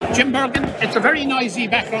Jim Bergin, it's a very noisy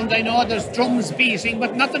background. I know there's drums beating,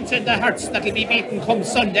 but nothing to the hearts that'll be beaten come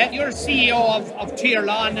Sunday. You're CEO of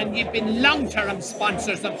Tirlán, and you've been long-term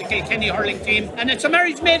sponsors of the Kilkenny hurling team, and it's a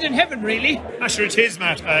marriage made in heaven, really. Sure it is,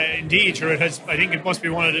 Matt. Indeed, sure it has. I think it must be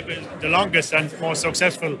one of the longest and most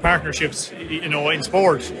successful partnerships, in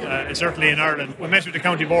sport, certainly in Ireland. We met with the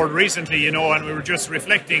county board recently, and we were just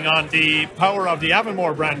reflecting on the power of the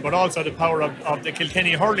Avonmore brand, but also the power of the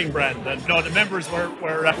Kilkenny hurling brand. And the members were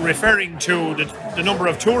referring to the number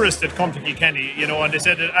of tourists that come to Kilkenny, and they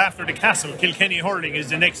said that after the castle, Kilkenny hurling is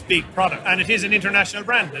the next big product. And it is an international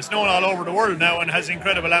brand. It's known all over the world now and has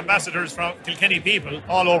incredible ambassadors from Kilkenny people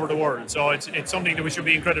all over the world. So it's something that we should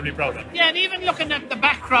be incredibly proud of. Yeah, and even looking at the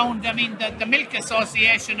background, I mean, the Milk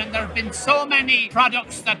Association, and there have been so many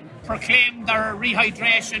products that proclaim their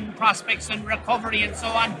rehydration prospects and recovery and so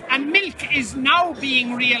on. And milk is now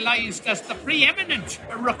being realised as the preeminent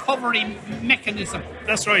recovery mechanism.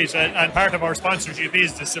 That's right, and part of our sponsorship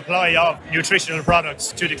is the supply of nutritional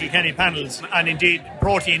products to the Kilkenny panels, and indeed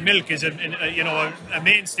protein milk is a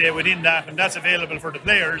mainstay within that, and that's available for the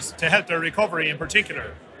players to help their recovery in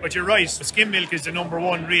particular. But you're right, skim milk is the number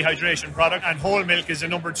one rehydration product, and whole milk is the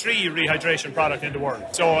number 3 rehydration product in the world.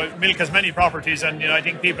 So milk has many properties, and I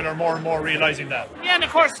think people are more and more realising that. Yeah, and of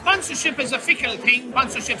course sponsorship is a fickle thing.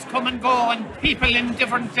 Sponsorships come and go, and people in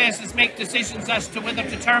different places make decisions as to whether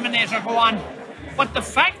to terminate or go on. But the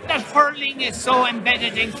fact that hurling is so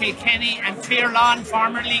embedded in Kilkenny, and Tirlán,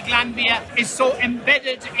 formerly Glanbia, is so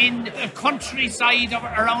embedded in the countryside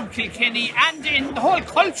around Kilkenny and in the whole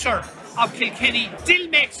culture of Kilkenny, still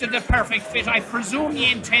makes it a perfect fit. I presume you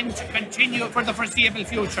intend to continue for the foreseeable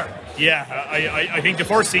future. Yeah, I think the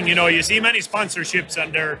first thing, you see many sponsorships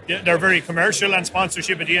and they're very commercial, and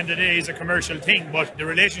sponsorship at the end of the day is a commercial thing, but the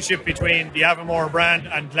relationship between the Avonmore brand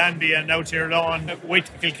and Glanbia and now Tirlán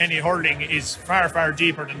with Kilkenny hurling is far, far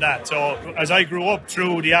deeper than that. So as I grew up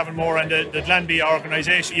through the Avonmore and the Glanbia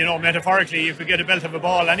organisation, metaphorically, you could get a belt of a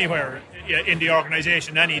ball anywhere in the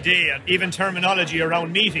organisation any day, and even terminology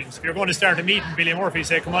around meetings. If you're going to start a meeting, Billy Murphy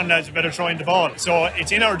say, "Come on lads, you better throw in the ball." So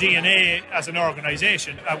it's in our DNA as an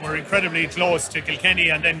organisation, and we're incredibly close to Kilkenny,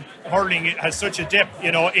 and then hurling has such a depth,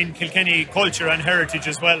 in Kilkenny culture and heritage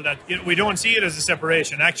as well, that we don't see it as a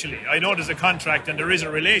separation, actually. I know there's a contract and there is a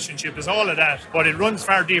relationship, there's all of that, but it runs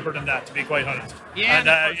far deeper than that, to be quite honest.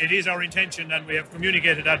 Yeah, and it is our intention, and we have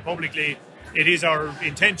communicated that publicly. It is our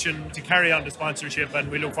intention to carry on the sponsorship,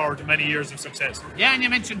 and we look forward to many years of success. Yeah, and you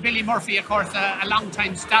mentioned Billy Murphy, of course, a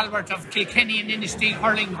long-time stalwart of Kilkenny and Inisteel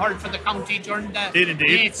hurling, hurled for the county during the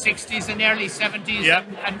late 60s and early 70s, yeah.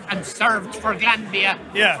 and served for Glanbia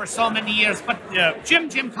for so many years. But Jim,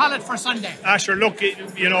 call it for Sunday. Sure, look,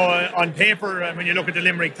 on paper, when you look at the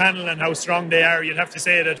Limerick panel and how strong they are, you'd have to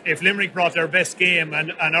say that if Limerick brought their best game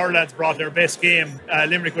and our lads brought their best game,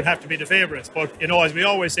 Limerick would have to be the favourites. But, as we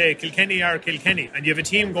always say, Kilkenny are Kilkenny, and you have a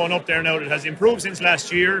team going up there now that has improved since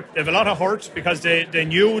last year. They have a lot of hurt because they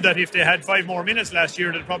knew that if they had 5 more minutes last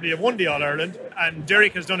year, they'd probably have won the All-Ireland, and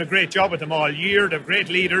Derek has done a great job with them all year. They have great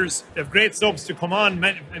leaders, they have great subs to come on,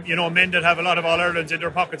 men that have a lot of All-Irelands in their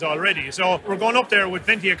pockets already. So we're going up there with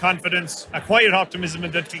plenty of confidence, a quiet optimism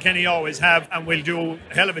that Kilkenny always have, and we'll do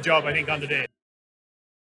a hell of a job, I think, on the day.